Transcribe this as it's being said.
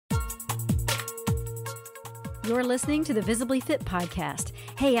You're listening to the Visibly Fit podcast.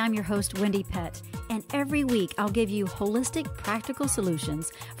 Hey, I'm your host, Wendie Pett, and every week I'll give you holistic, practical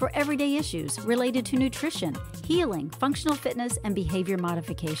solutions for everyday issues related to nutrition, healing, functional fitness, and behavior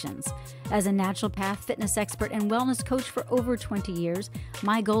modifications. As a naturopath, fitness expert, and wellness coach for over 20 years,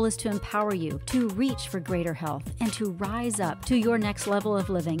 my goal is to empower you to reach for greater health and to rise up to your next level of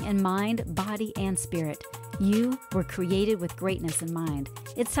living in mind, body, and spirit. You were created with greatness in mind.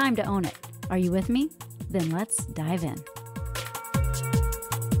 It's time to own it. Are you with me? Then let's dive in.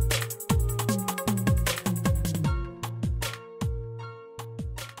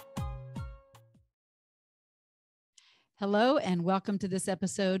 Hello, and welcome to this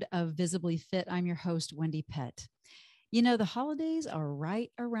episode of Visibly Fit. I'm your host, Wendie Pett. You know, the holidays are right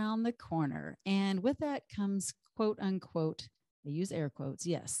around the corner, and with that comes, quote unquote, I use air quotes,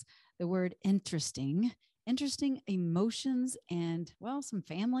 yes, the word interesting emotions and, well, some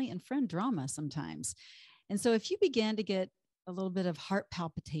family and friend drama sometimes. And so if you began to get a little bit of heart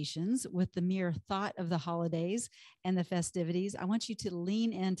palpitations with the mere thought of the holidays and the festivities, I want you to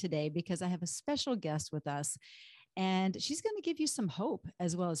lean in today because I have a special guest with us. And she's going to give you some hope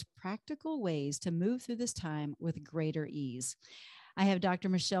as well as practical ways to move through this time with greater ease. I have Dr.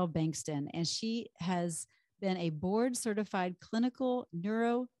 Michelle Bengtson, and she has been a board-certified clinical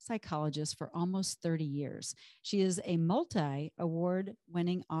neuropsychologist for almost 30 years. She is a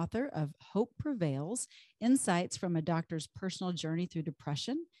multi-award-winning author of Hope Prevails, Insights from a Doctor's Personal Journey Through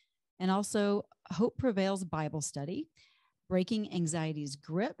Depression, and also Hope Prevails Bible Study, Breaking Anxiety's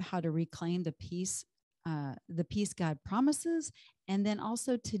Grip, How to Reclaim the Peace God Promises. And then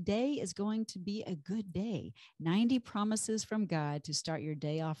also today is going to be a good day. 90 promises from God to start your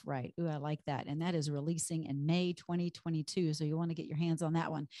day off right. Ooh, I like that. And that is releasing in May 2022. So you want to get your hands on that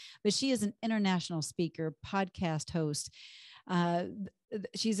one. But she is an international speaker, podcast host.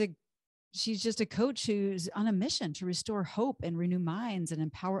 She's just a coach who's on a mission to restore hope and renew minds and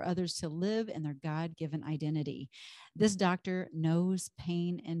empower others to live in their God-given identity. This doctor knows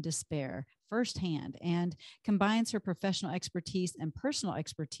pain and despair firsthand and combines her professional expertise and personal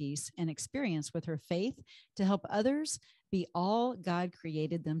expertise and experience with her faith to help others be all God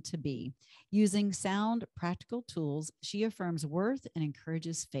created them to be. Using sound, practical tools, she affirms worth and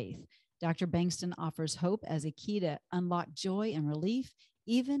encourages faith. Dr. Bengtson offers hope as a key to unlock joy and relief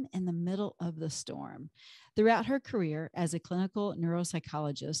even in the middle of the storm. Throughout her career as a clinical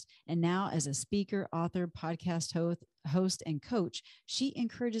neuropsychologist and now as a speaker, author, podcast host, and coach, she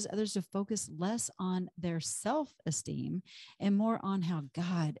encourages others to focus less on their self-esteem and more on how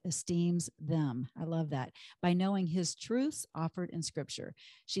God esteems them. I love that. By knowing his truths offered in scripture.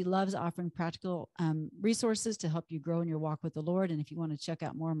 She loves offering practical resources to help you grow in your walk with the Lord. And if you want to check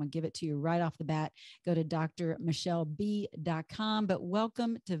out more, I'm going to give it to you right off the bat. Go to drmichelleb.com. But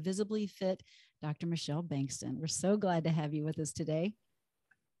welcome to Visibly Fit, Dr. Michelle Bengtson. We're so glad to have you with us today.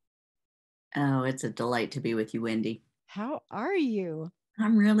 Oh, it's a delight to be with you, Wendie. How are you?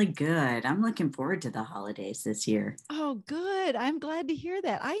 I'm really good. I'm looking forward to the holidays this year. Oh, good. I'm glad to hear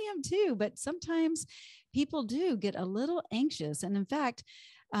that. I am too, but sometimes people do get a little anxious. And in fact,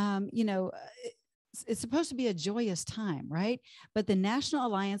 it's supposed to be a joyous time, right? But the National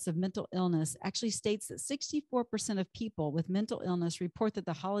Alliance of Mental Illness actually states that 64% of people with mental illness report that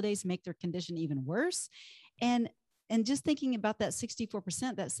the holidays make their condition even worse. And just thinking about that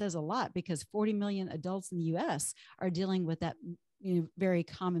 64%, that says a lot because 40 million adults in the US are dealing with that very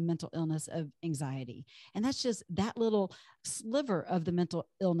common mental illness of anxiety. And that's just that little sliver of the mental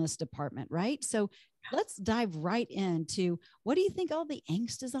illness department, right? So let's dive right into, what do you think all the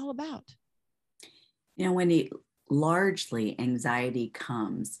angst is all about? You know, Wendie, largely anxiety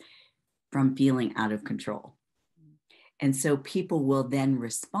comes from feeling out of control. And so people will then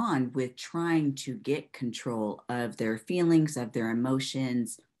respond with trying to get control of their feelings, of their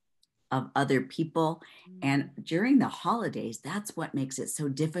emotions, of other people. And during the holidays, that's what makes it so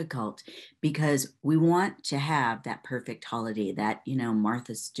difficult because we want to have that perfect holiday, that,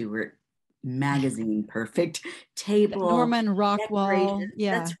 Martha Stewart magazine perfect table, Norman Rockwell.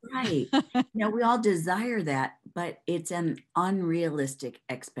 Yeah, that's right. We all desire that, but it's an unrealistic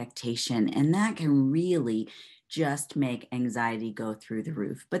expectation, and that can really just make anxiety go through the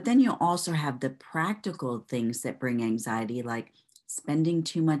roof. But then you also have the practical things that bring anxiety, like spending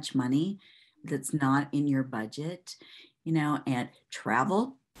too much money that's not in your budget, and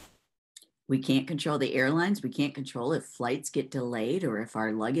travel. We can't control the airlines. We can't control if flights get delayed or if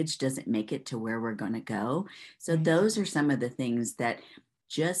our luggage doesn't make it to where we're going to go. So those are some of the things that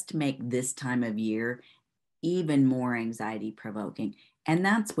just make this time of year even more anxiety provoking. And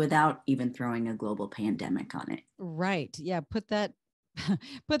that's without even throwing a global pandemic on it. Right. Yeah. Put that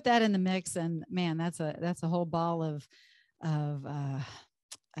put that in the mix, and man, that's a whole ball of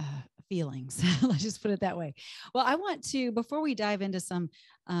feelings. Let's just put it that way. Well, I want to, before we dive into some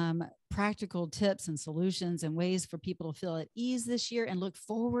practical tips and solutions and ways for people to feel at ease this year and look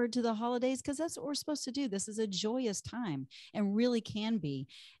forward to the holidays, because that's what we're supposed to do. This is a joyous time and really can be.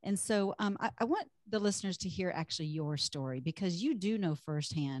 And so I want the listeners to hear actually your story, because you do know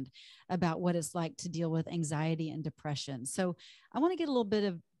firsthand about what it's like to deal with anxiety and depression. So I want to get a little bit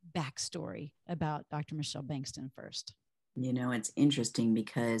of backstory about Dr. Michelle Bengtson first. You know, it's interesting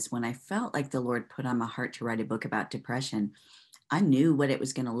because when I felt like the Lord put on my heart to write a book about depression, I knew what it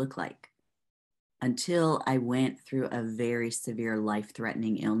was going to look like until I went through a very severe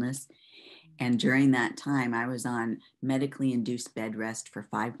life-threatening illness. And during that time, I was on medically induced bed rest for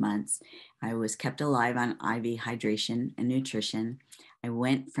 5 months. I was kept alive on IV hydration and nutrition. I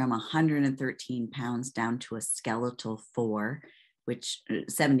went from 113 pounds down to a skeletal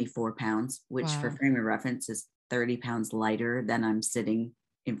 74 pounds, which Wow. for frame of reference is 30 pounds lighter than I'm sitting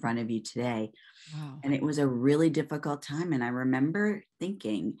in front of you today. Wow. And it was a really difficult time. And I remember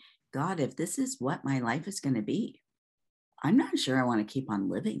thinking, God, if this is what my life is going to be, I'm not sure I want to keep on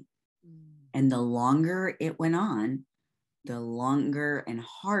living. And the longer it went on, the longer and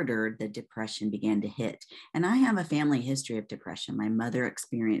harder the depression began to hit. And I have a family history of depression. My mother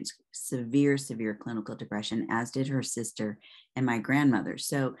experienced severe clinical depression, as did her sister and my grandmother.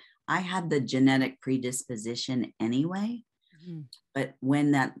 So I had the genetic predisposition anyway. Mm-hmm. But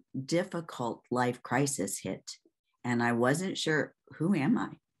when that difficult life crisis hit, and I wasn't sure, who am I?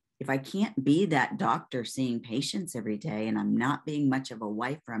 If I can't be that doctor seeing patients every day, and I'm not being much of a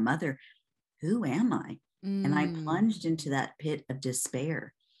wife or a mother, who am I? And I plunged into that pit of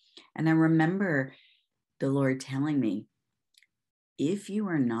despair. And I remember the Lord telling me, if you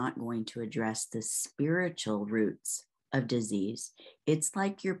are not going to address the spiritual roots of disease, it's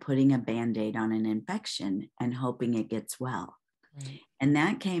like you're putting a Band-Aid on an infection and hoping it gets well. Right. And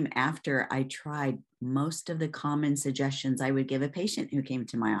that came after I tried most of the common suggestions I would give a patient who came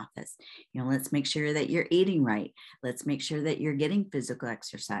to my office. You know, let's make sure that you're eating right. Let's make sure that you're getting physical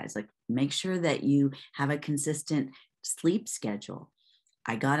exercise. Like, make sure that you have a consistent sleep schedule.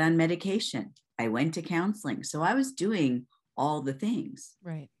 I got on medication. I went to counseling. So I was doing all the things.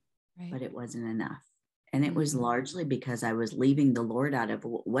 Right. But it wasn't enough. And it was largely because I was leaving the Lord out of,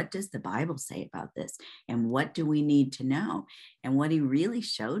 what does the Bible say about this? And what do we need to know? And what he really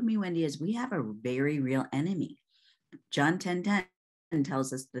showed me, Wendie, is we have a very real enemy. John 10:10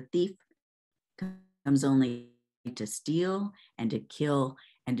 tells us the thief comes only to steal and to kill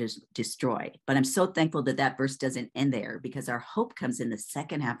and to destroy. But I'm so thankful that that verse doesn't end there, because our hope comes in the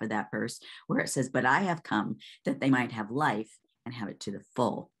second half of that verse, where it says, but I have come that they might have life and have it to the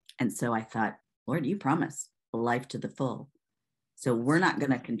full. And so I thought, Lord, you promise a life to the full. So we're not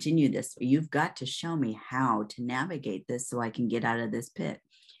going to continue this. You've got to show me how to navigate this so I can get out of this pit.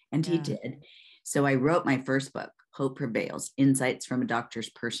 And he did. So I wrote my first book, Hope Prevails, Insights from a Doctor's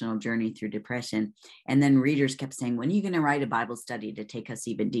Personal Journey Through Depression. And then readers kept saying, when are you going to write a Bible study to take us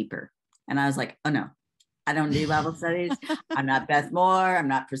even deeper? And I was like, oh, no, I don't do Bible studies. I'm not Beth Moore. I'm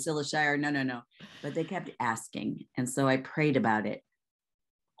not Priscilla Shire. No. But they kept asking. And so I prayed about it,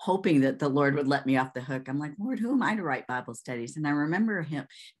 hoping that the Lord would let me off the hook. I'm like, Lord, who am I to write Bible studies? And I remember him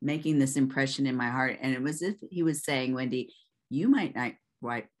making this impression in my heart. And it was as if he was saying, Wendie, you might not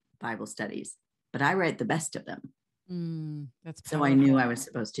write Bible studies, but I write the best of them. That's powerful. So I knew I was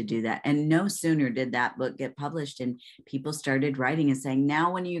supposed to do that. And no sooner did that book get published and people started writing and saying,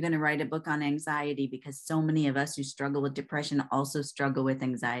 now when are you going to write a book on anxiety? Because so many of us who struggle with depression also struggle with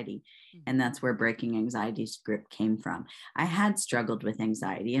anxiety. And that's where Breaking Anxiety script came from. I had struggled with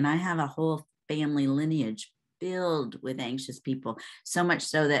anxiety, and I have a whole family lineage filled with anxious people, so much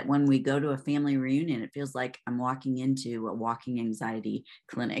so that when we go to a family reunion, it feels like I'm walking into a walking anxiety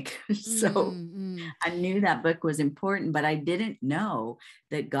clinic. So I knew that book was important, but I didn't know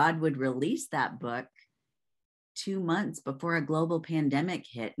that God would release that book 2 months before a global pandemic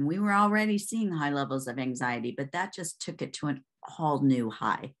hit. And we were already seeing high levels of anxiety, but that just took it to an all new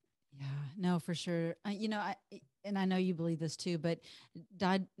high. Yeah, no, for sure. And I know you believe this too, but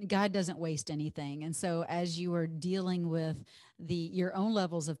God doesn't waste anything. And so as you are dealing with your own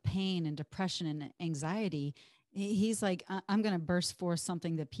levels of pain and depression and anxiety, he's like, I'm going to burst forth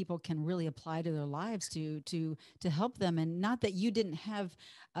something that people can really apply to their lives to help them. And not that you didn't have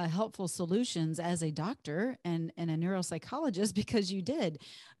helpful solutions as a doctor and a neuropsychologist, because you did,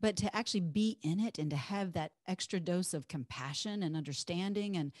 but to actually be in it and to have that extra dose of compassion and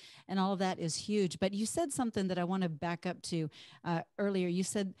understanding and all of that is huge. But you said something that I want to back up to earlier. You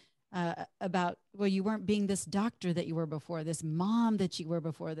said about, well, you weren't being this doctor that you were before, this mom that you were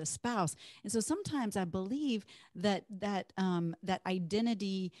before, this spouse. And so sometimes I believe that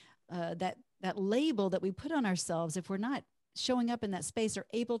identity, that label that we put on ourselves, if we're not showing up in that space or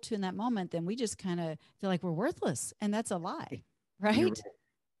able to in that moment, then we just kind of feel like we're worthless. And that's a lie, You're right? right.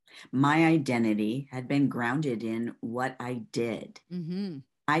 My identity had been grounded in what I did. Mm-hmm.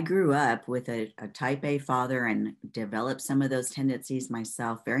 I grew up with a type A father and developed some of those tendencies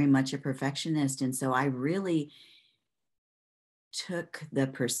myself, very much a perfectionist. And so I really took the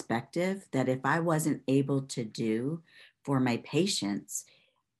perspective that if I wasn't able to do for my patients,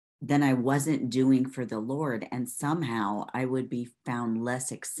 then I wasn't doing for the Lord. And somehow I would be found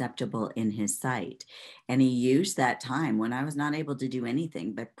less acceptable in his sight. And he used that time when I was not able to do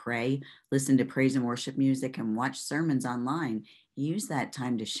anything but pray, listen to praise and worship music, and watch sermons online. He used that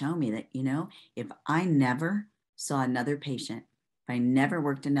time to show me that, if I never saw another patient, if I never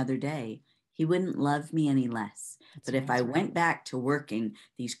worked another day, he wouldn't love me any less. That's but right. if I went back to working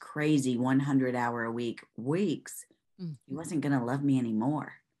these crazy 100-hour a week weeks, Mm-hmm. he wasn't going to love me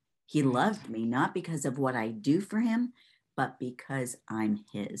anymore. He Right. loved me not because of what I do for him, but because I'm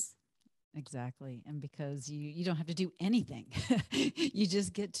his. Exactly. And because you don't have to do anything. You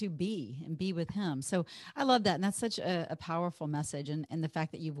just get to be and be with him. So I love that. And that's such a powerful message. And the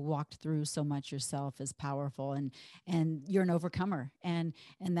fact that you've walked through so much yourself is powerful. And you're an overcomer. And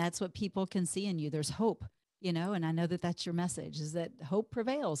that's what people can see in you. There's hope. And I know that that's your message, is that hope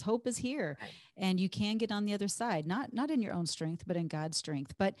prevails. Hope is here, Right. and you can get on the other side, not in your own strength, but in God's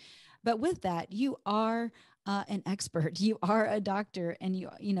strength. But with that, you are an expert. You are a doctor, and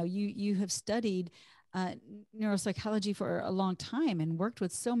you have studied uh, neuropsychology for a long time and worked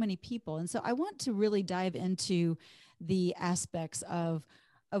with so many people. And so I want to really dive into the aspects of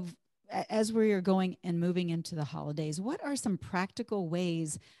as we are going and moving into the holidays. What are some practical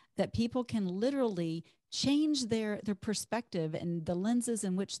ways that people can literally change their perspective and the lenses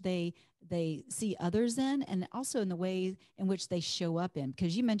in which they see others in, and also in the way in which they show up in?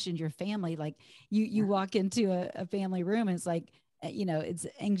 Because you mentioned your family, like you walk into a family room and it's like, it's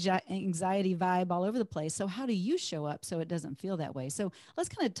anxiety vibe all over the place. So how do you show up so it doesn't feel that way? So let's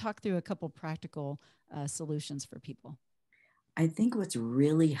kind of talk through a couple practical solutions for people. I think what's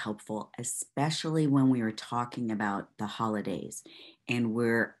really helpful, especially when we are talking about the holidays and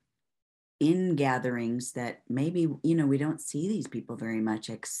we're in gatherings that maybe, we don't see these people very much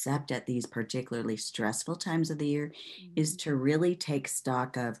except at these particularly stressful times of the year, is to really take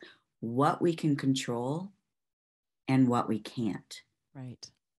stock of what we can control and what we can't. Right.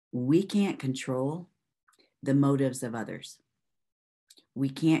 We can't control the motives of others. We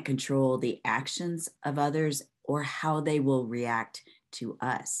can't control the actions of others or how they will react to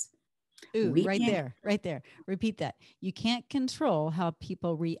us. Ooh, We right can't. there, right there. Repeat that. You can't control how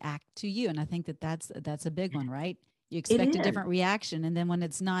people react to you, and I think that that's a big one, right? You It expect a is. different reaction, and then when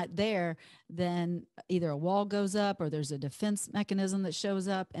it's not there, then either a wall goes up or there's a defense mechanism that shows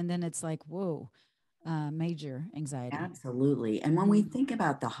up, and then it's like, whoa, major anxiety. Absolutely. And when we think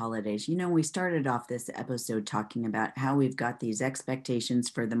about the holidays, we started off this episode talking about how we've got these expectations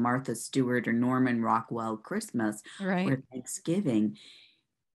for the Martha Stewart or Norman Rockwell Christmas Right. or Thanksgiving,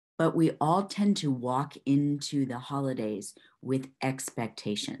 but we all tend to walk into the holidays with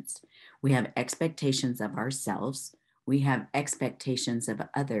expectations. We have expectations of ourselves, we have expectations of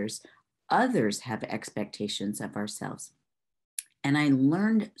others, others have expectations of ourselves. And I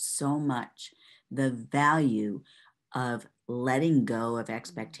learned so much the value of letting go of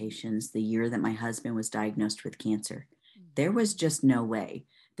expectations the year that my husband was diagnosed with cancer. There was just no way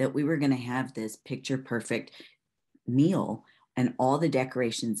that we were going to have this picture perfect meal and all the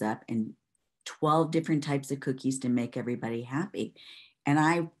decorations up and 12 different types of cookies to make everybody happy. And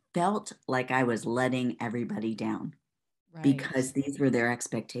I felt like I was letting everybody down Right. because these were their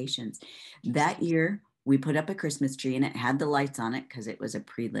expectations. That year, we put up a Christmas tree and it had the lights on it because it was a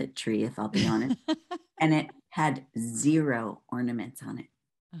pre-lit tree, if I'll be honest. And it had 0 ornaments on it.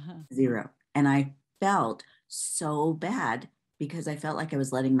 Uh-huh. 0. And I felt so bad because I felt like I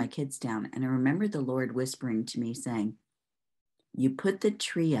was letting my kids down. And I remember the Lord whispering to me saying, you put the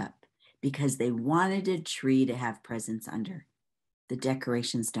tree up because they wanted a tree to have presents under. The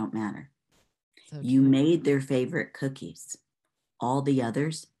decorations don't matter. So You true. made their favorite cookies. All the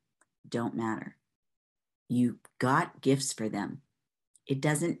others don't matter. You got gifts for them. It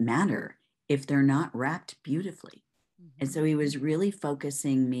doesn't matter if they're not wrapped beautifully. And so he was really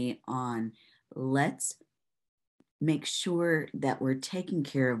focusing me on, let's make sure that we're taking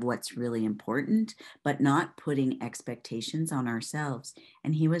care of what's really important, but not putting expectations on ourselves.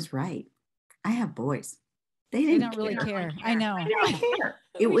 And he was right. I have boys. They They didn't don't really care. care. I know. They didn't care.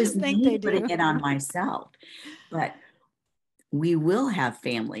 It We was just think me they putting do. it on myself. But we will have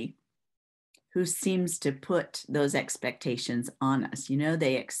family who seems to put those expectations on us. You know,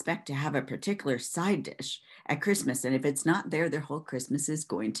 they expect to have a particular side dish at Christmas, and if it's not there, their whole Christmas is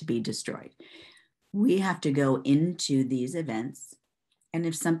going to be destroyed. We have to go into these events, and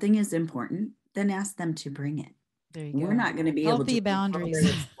if something is important, then ask them to bring it. There you We're go. not going to be able Healthy to control their boundaries.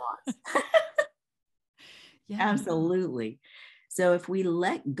 response. Yeah. Absolutely. So if we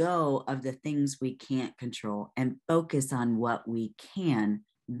let go of the things we can't control and focus on what we can,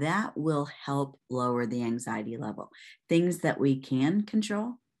 that will help lower the anxiety level. Things that we can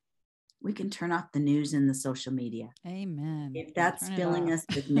control, we can turn off the news and the social media. Amen. If that's Turn it filling off. us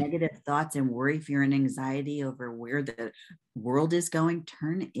with negative thoughts and worry, if you're in anxiety over where the world is going,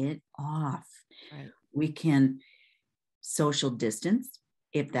 turn it off. Right. We can social distance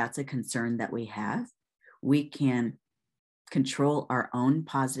if that's a concern that we have. We can control our own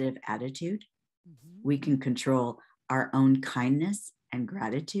positive attitude. We can control our own kindness and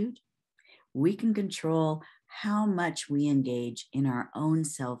gratitude. We can control how much we engage in our own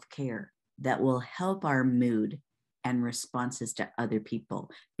self-care that will help our mood and responses to other people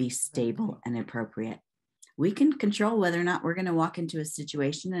be stable and appropriate. We can control whether or not we're going to walk into a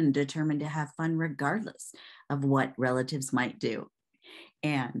situation and determine to have fun regardless of what relatives might do.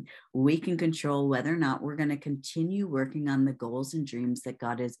 And we can control whether or not we're going to continue working on the goals and dreams that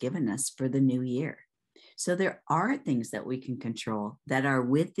God has given us for the new year. So there are things that we can control that are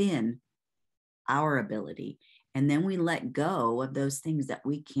within our ability. And then we let go of those things that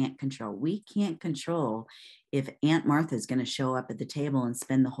we can't control. We can't control if Aunt Martha is going to show up at the table and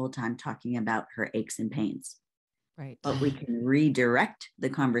spend the whole time talking about her aches and pains. Right. But we can redirect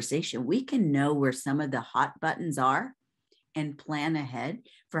the conversation. We can know where some of the hot buttons are and plan ahead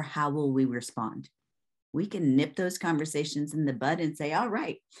for how will we respond. We can nip those conversations in the bud and say, all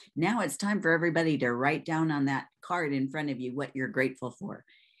right, now it's time for everybody to write down on that card in front of you what you're grateful for,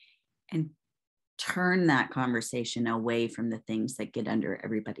 and turn that conversation away from the things that get under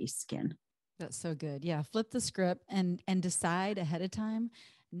everybody's skin. That's so good. Yeah. Flip the script and decide ahead of time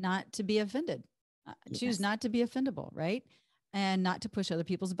not to be offended. Choose not to be offendable, right? And not to push other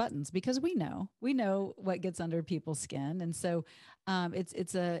people's buttons, because we know what gets under people's skin. And so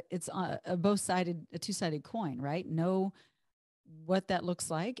it's a both-sided, a two-sided coin, right? Know what that looks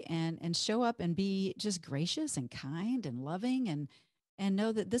like, and show up and be just gracious and kind and loving, and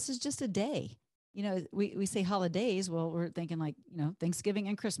know that this is just a day. You know, we say holidays. Well, we're thinking like, Thanksgiving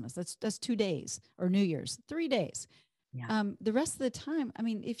and Christmas. That's 2 days, or New Year's, 3 days. Yeah. The rest of the time, I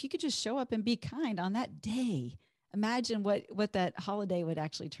mean, if you could just show up and be kind on that day, imagine what that holiday would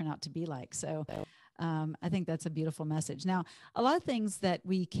actually turn out to be like. So I think that's a beautiful message. Now, a lot of things that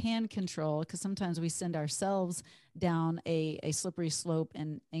we can control, because sometimes we send ourselves down a slippery slope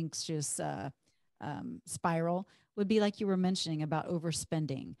and anxious spiral, would be like you were mentioning about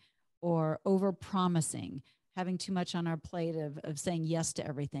overspending or over promising, having too much on our plate of saying yes to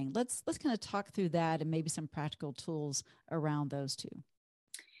everything. Let's kind of talk through that and maybe some practical tools around those two.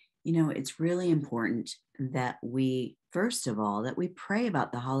 It's really important that we, first of all, that we pray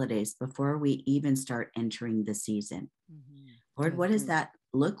about the holidays before we even start entering the season. Lord, what does that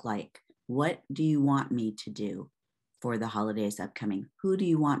look like? What do you want me to do for the holidays upcoming? Who do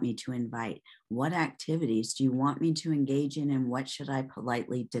you want me to invite? What activities do you want me to engage in? And what should I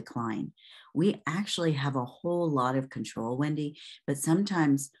politely decline? We actually have a whole lot of control, Wendie, but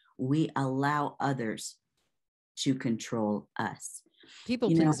sometimes we allow others to control us. People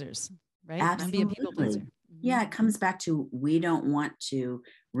pleasers, right? Absolutely. And be a people pleaser. Yeah, it comes back to, we don't want to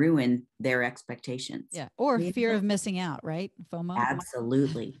ruin their expectations. Yeah. Or fear of missing out, right? FOMO.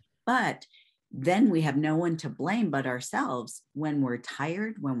 Absolutely. But then we have no one to blame but ourselves when we're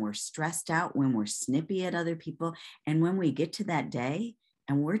tired, when we're stressed out, when we're snippy at other people, and when we get to that day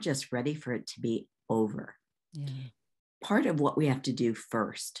and we're just ready for it to be over. Yeah. Part of what we have to do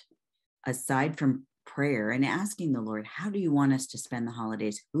first, aside from prayer and asking the Lord, how do you want us to spend the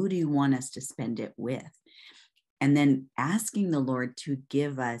holidays? Who do you want us to spend it with? And then asking the Lord to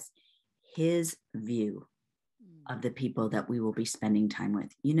give us his view of the people that we will be spending time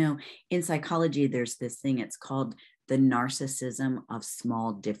with. In psychology, there's this thing, it's called the narcissism of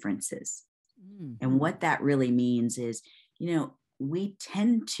small differences. And what that really means is, we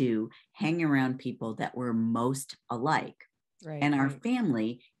tend to hang around people that we're most alike. Right, and our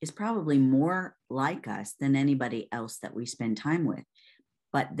family is probably more like us than anybody else that we spend time with.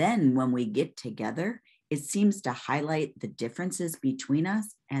 But then when we get together, it seems to highlight the differences between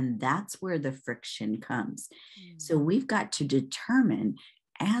us. And that's where the friction comes. So we've got to determine,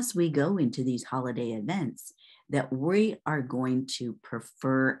 as we go into these holiday events, that we are going to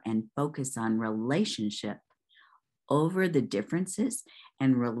prefer and focus on relationship over the differences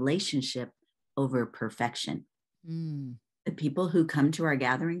and relationship over perfection. The people who come to our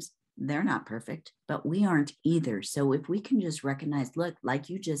gatherings, they're not perfect, but we aren't either. So if we can just recognize, look, like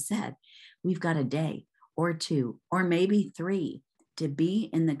you just said, we've got a day or two, or maybe three to be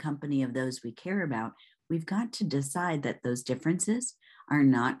in the company of those we care about, we've got to decide that those differences are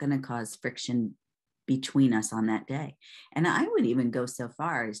not going to cause friction between us on that day. And I would even go so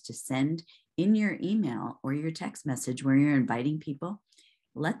far as to send in your email or your text message where you're inviting people,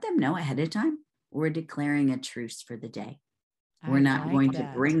 let them know ahead of time, we're declaring a truce for the day. We're not going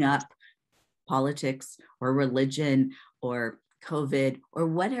to bring up politics or religion or COVID or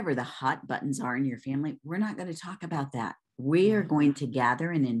whatever the hot buttons are in your family. We're not going to talk about that. We are going to gather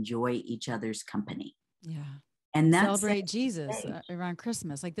and enjoy each other's company. Yeah. And that's celebrate Jesus around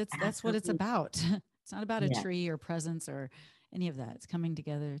Christmas. Like that's what it's about. It's not about a tree or presents or any of that. It's coming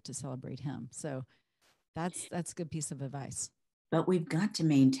together to celebrate him. So that's a good piece of advice. But we've got to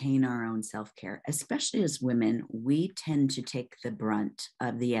maintain our own self-care, especially as women. We tend to take the brunt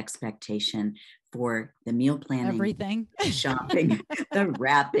of the expectation for the meal planning, everything, the shopping, the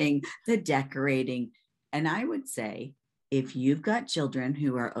wrapping, the decorating. And I would say, if you've got children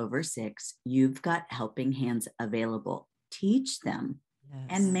who are over 6, you've got helping hands available. Teach them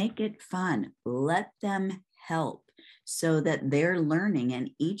and make it fun. Let them help so that they're learning,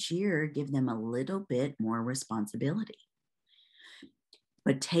 and each year give them a little bit more responsibility.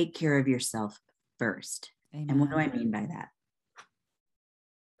 But take care of yourself first. Amen. And what do I mean by that?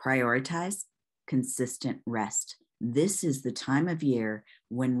 Prioritize consistent rest. This is the time of year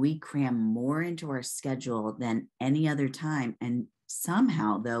when we cram more into our schedule than any other time. And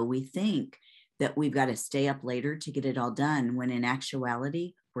somehow, though, we think that we've got to stay up later to get it all done, when in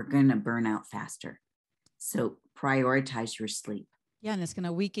actuality, we're going to burn out faster. So prioritize your sleep. Yeah, and it's going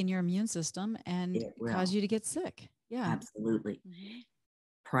to weaken your immune system and cause you to get sick. Yeah, absolutely.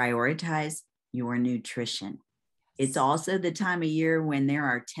 Prioritize your nutrition. It's also the time of year when there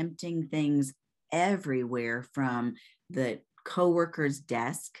are tempting things everywhere, from the coworker's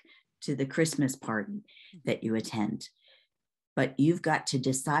desk to the Christmas party that you attend. But you've got to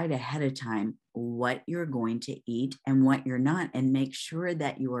decide ahead of time what you're going to eat and what you're not, and make sure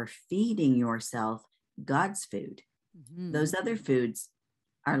that you are feeding yourself God's food. Those other foods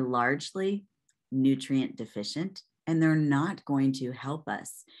are largely nutrient deficient, and they're not going to help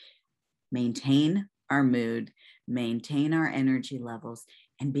us maintain our mood, maintain our energy levels,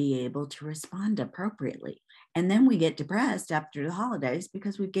 and be able to respond appropriately. And then we get depressed after the holidays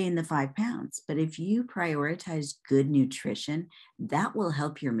because we've gained the 5 pounds. But if you prioritize good nutrition, that will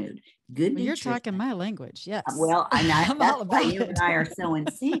help your mood. Good nutrition. You're talking my language. Yes. Well, and that's why you and I are so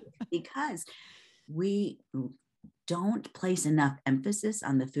in sync, because we don't place enough emphasis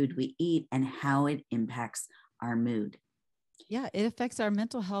on the food we eat and how it impacts our mood. Yeah, it affects our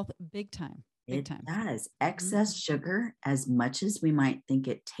mental health big time. It does. Excess sugar, as much as we might think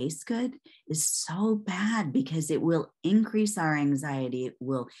it tastes good, is so bad, because it will increase our anxiety, it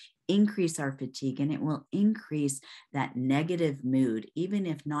will increase our fatigue, and it will increase that negative mood, even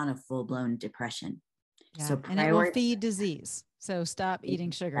if not a full-blown depression. Yeah, so and it will feed disease. So stop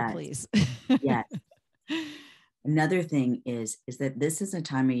eating sugar, please. Yes. Another thing is that this is a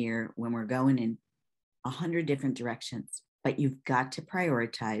time of year when we're going in 100 different directions, but you've got to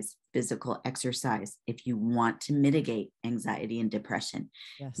prioritize physical exercise if you want to mitigate anxiety and depression.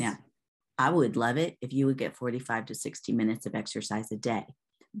 Yes. Now, I would love it if you would get 45 to 60 minutes of exercise a day,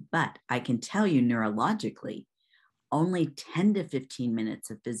 but I can tell you neurologically, only 10 to 15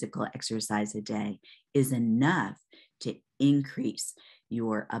 minutes of physical exercise a day is enough to increase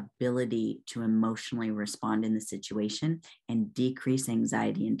your ability to emotionally respond in the situation and decrease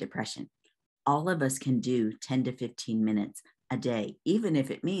anxiety and depression. All of us can do 10 to 15 minutes a day, even if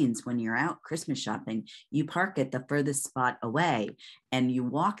it means when you're out Christmas shopping, you park at the furthest spot away and you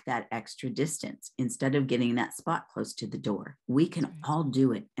walk that extra distance instead of getting that spot close to the door. We can all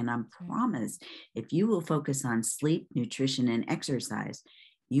do it. And I'm promised, if you will focus on sleep, nutrition, and exercise,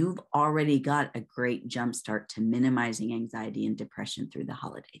 you've already got a great jumpstart to minimizing anxiety and depression through the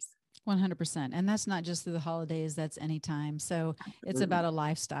holidays. 100%. And that's not just through the holidays, that's anytime. So it's about a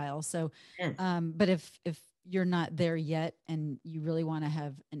lifestyle. So, but if you're not there yet and you really want to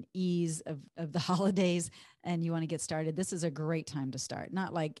have an ease of the holidays and you want to get started, this is a great time to start.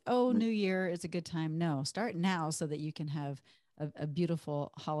 Not like, oh, New Year is a good time. No, start now so that you can have a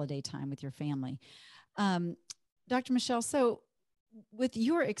beautiful holiday time with your family. Dr. Michelle, so with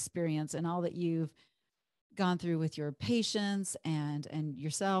your experience and all that you've gone through with your patients and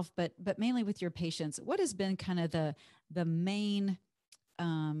yourself, but mainly with your patients, what has been kind of the main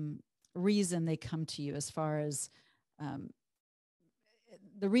um, reason they come to you, as far as um,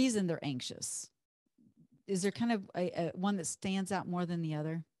 the reason they're anxious? Is there kind of a one that stands out more than the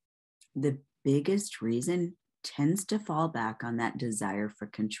other? The biggest reason tends to fall back on that desire for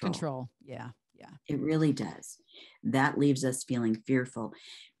control. Control. Yeah. Yeah. It really does. That leaves us feeling fearful.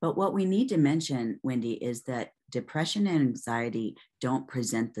 But what we need to mention, Wendie, is that depression and anxiety don't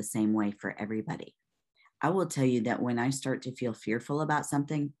present the same way for everybody. I will tell you that when I start to feel fearful about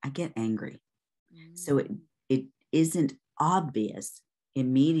something, I get angry. So it isn't obvious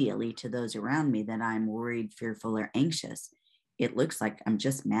immediately to those around me that I'm worried, fearful, or anxious. It looks like I'm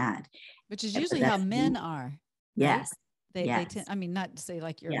just mad. Which is But usually how that's men are, right? yes, They tend, yes, I mean, not to say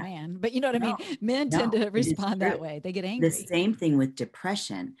like you're a yeah. man, but you know what I No, mean? Men tend no, to it is respond true. that way. They get The angry. same thing with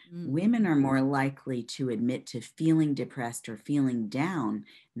depression. Mm, Women are more likely to admit to feeling depressed or feeling down.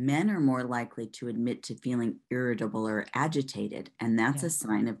 Men are more likely to admit to feeling irritable or agitated. And that's yeah. a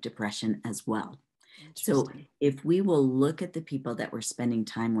sign of depression as well. So Interesting. if we will look at the people that we're spending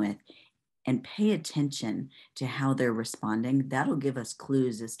time with and pay attention to how they're responding, that'll give us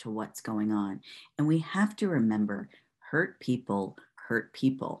clues as to what's going on. And we have to remember, hurt people hurt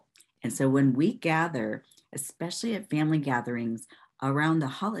people. And so when we gather, especially at family gatherings around the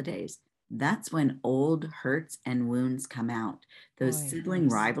holidays, that's when old hurts and wounds come out. Those Boy, sibling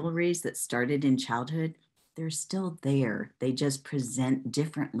yes. rivalries that started in childhood, they're still there. They just present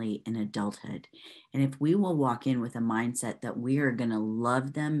differently in adulthood. And if we will walk in with a mindset that we are going to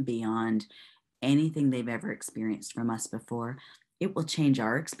love them beyond anything they've ever experienced from us before, it will change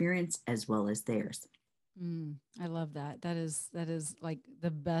our experience as well as theirs. I love that. That is like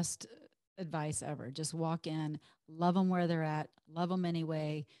the best advice ever. Just walk in, love them where they're at, love them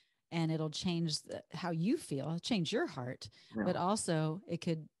anyway, and it'll change how you feel, change your heart, but Well, also it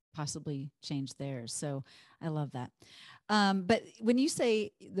could possibly change theirs. So I love that. But when you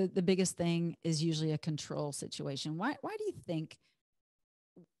say the biggest thing is usually a control situation, why do you think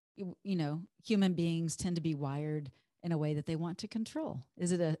human beings tend to be wired in a way that they want to control?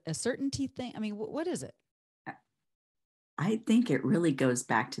 Is it a certainty thing? I mean, what is it? I think it really goes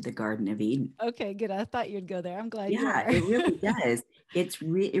back to the Garden of Eden. Okay, good. I thought you'd go there. I'm glad you Yeah, are. it really does. It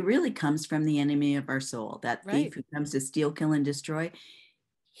really comes from the enemy of our soul, that thief Right. who comes to steal, kill, and destroy.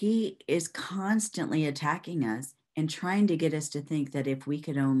 He is constantly attacking us and trying to get us to think that if we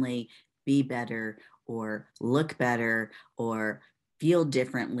could only be better or look better or feel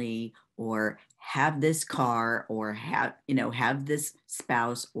differently or have this car or have this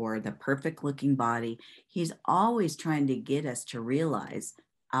spouse or the perfect looking body, he's always trying to get us to realize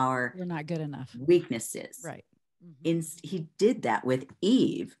our We're not good enough. weaknesses. Right. Hmm. He did that with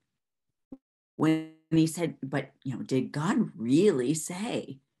Eve when he said, but did God really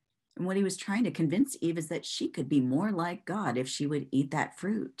say? And what he was trying to convince Eve is that she could be more like God if she would eat that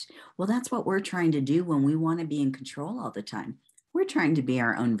fruit. Well, that's what we're trying to do when we want to be in control all the time. We're trying to be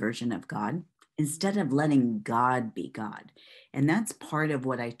our own version of God instead of letting God be God. And that's part of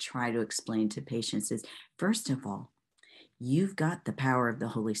what I try to explain to patients is, first of all, you've got the power of the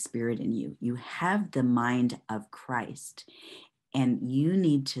Holy Spirit in you. You have the mind of Christ, and you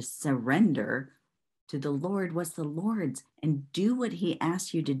need to surrender to the Lord what's the Lord's and do what he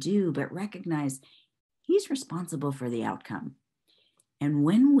asks you to do, but recognize he's responsible for the outcome. And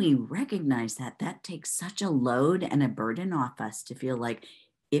when we recognize that, that takes such a load and a burden off us to feel like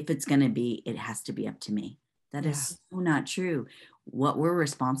if it's going to be, it has to be up to me. That Yeah. is so not true. What we're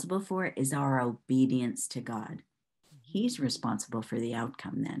responsible for is our obedience to God. Mhm. He's responsible for the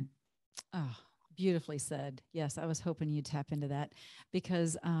outcome then. Oh, beautifully said. Yes, I was hoping you'd tap into that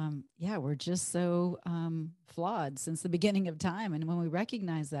because, yeah, we're just so flawed since the beginning of time. And when we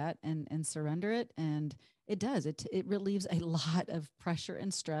recognize that and surrender it, and it does, it relieves a lot of pressure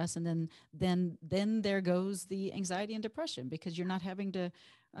and stress. And then there goes the anxiety and depression because you're not having to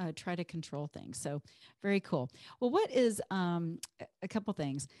try to control things. So very cool. Well, what is a couple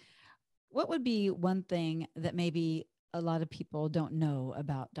things? What would be one thing that maybe a lot of people don't know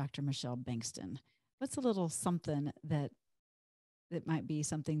about Dr. Michelle Bengtson? What's a little something that might be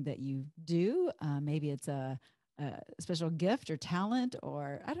something that you do? Maybe it's a special gift or talent,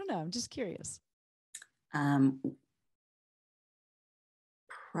 or I don't know. I'm just curious. Um,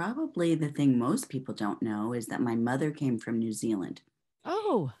 Probably the thing most people don't know is that my mother came from New Zealand.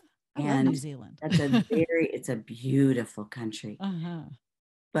 Oh, I love New And Zealand. it's a beautiful country. Uh-huh.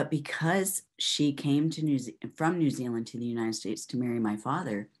 But because she came to from New Zealand to the United States to marry my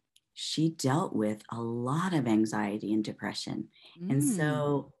father, she dealt with a lot of anxiety and depression. And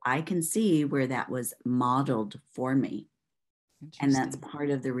so I can see where that was modeled for me. And that's part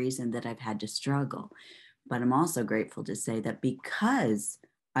of the reason that I've had to struggle. But I'm also grateful to say that because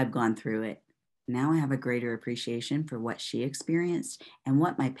I've gone through it, now I have a greater appreciation for what she experienced and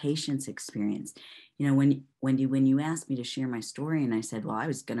what my patients experienced. You know, Wendie, when you asked me to share my story and I said, well, I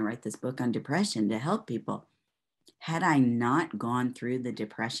was going to write this book on depression to help people. Had I not gone through the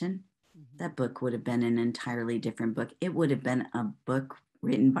depression, that book would have been an entirely different book. It would have been a book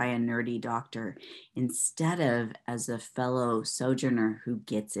written by a nerdy doctor instead of as a fellow sojourner who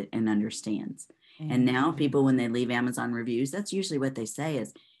gets it and understands. And now people, when they leave Amazon reviews, that's usually what they say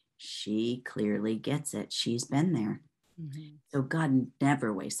is, she clearly gets it. She's been there. So God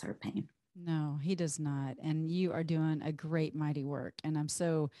never wastes our pain. No, he does not. And you are doing a great, mighty work. And I'm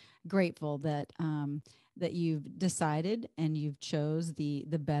so grateful that that you've decided and you've chose the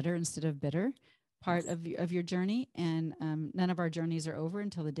better instead of bitter part of your journey. And none of our journeys are over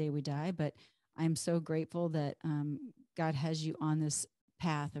until the day we die. But I'm so grateful that God has you on this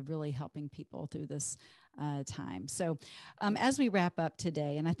path of really helping people through this time. So as we wrap up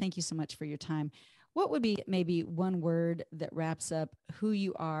today, and I thank you so much for your time, what would be maybe one word that wraps up who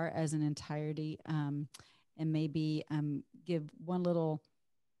you are as an entirety, and maybe give one little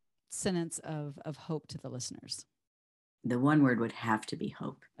sentence of hope to the listeners? The one word would have to be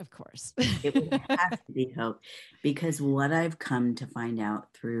hope. Of course. It would have to be hope, because what I've come to find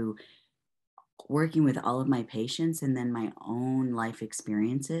out through working with all of my patients and then my own life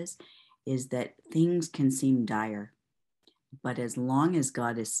experiences is that things can seem dire. But as long as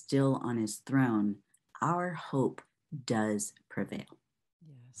God is still on his throne, our hope does prevail.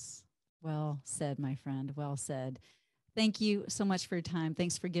 Yes. Well said, my friend. Well said. Thank you so much for your time.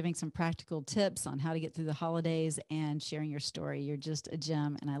 Thanks for giving some practical tips on how to get through the holidays and sharing your story. You're just a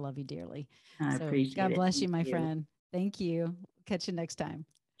gem, and I love you dearly. I appreciate it. God bless you, my friend. Thank you. Catch you next time.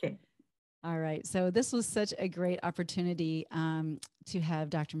 Okay. All right. So this was such a great opportunity to have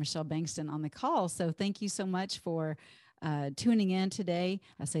Dr. Michelle Bengtson on the call. So thank you so much for tuning in today.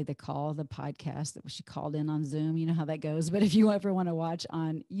 I say the podcast that she called in on Zoom. You know how that goes. But if you ever want to watch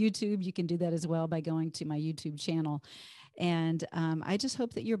on YouTube, you can do that as well by going to my YouTube channel. And I just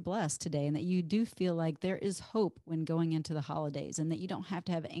hope that you're blessed today and that you do feel like there is hope when going into the holidays, and that you don't have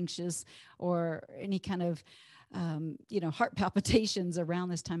to have anxious or any kind of heart palpitations around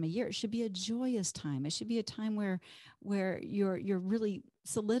this time of year. It should be a joyous time. It should be a time where you're really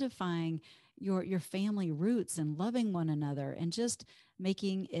solidifying your family roots and loving one another and just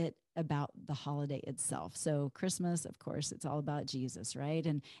making it about the holiday itself. So Christmas, of course, it's all about Jesus, right?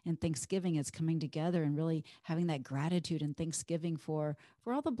 And Thanksgiving, it's coming together and really having that gratitude and thanksgiving for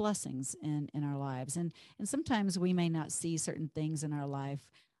all the blessings in our lives. And sometimes we may not see certain things in our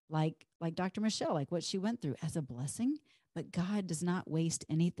life like Dr. Michelle, like what she went through, as a blessing, but God does not waste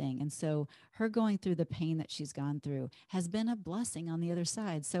anything. And so her going through the pain that she's gone through has been a blessing on the other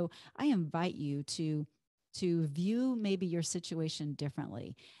side. So I invite you to view maybe your situation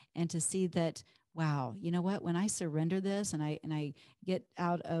differently and to see that, wow, you know what, when I surrender this and I get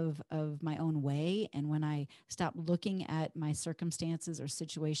out of my own way, and when I stop looking at my circumstances or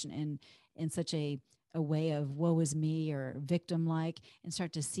situation in such a way of woe is me or victim like, and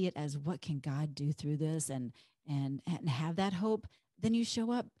start to see it as what can God do through this and have that hope, then you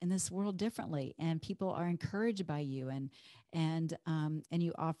show up in this world differently, and people are encouraged by you, and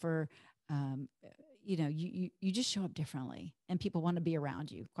you offer, you just show up differently, and people want to be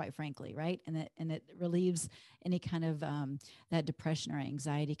around you, quite frankly, right? And it relieves any kind of that depression or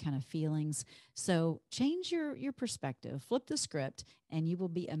anxiety kind of feelings. So change your perspective, flip the script, and you will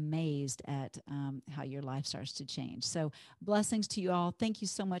be amazed at how your life starts to change. So blessings to you all. Thank you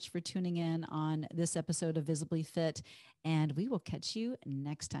so much for tuning in on this episode of Visibly Fit, and we will catch you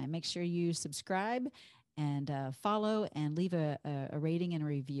next time. Make sure you subscribe and follow and leave a rating and a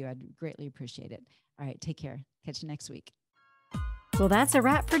review. I'd greatly appreciate it. All right, take care. Catch you next week. Well, that's a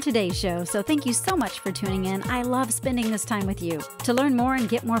wrap for today's show, so thank you so much for tuning in. I love spending this time with you. To learn more and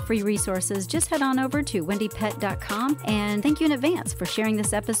get more free resources, just head on over to wendiepett.com, and thank you in advance for sharing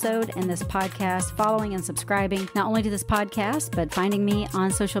this episode and this podcast, following and subscribing not only to this podcast, but finding me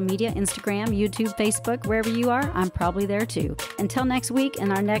on social media, Instagram, YouTube, Facebook, wherever you are, I'm probably there too. Until next week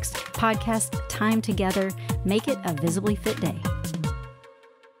and our next podcast time together, make it a Visibly Fit day.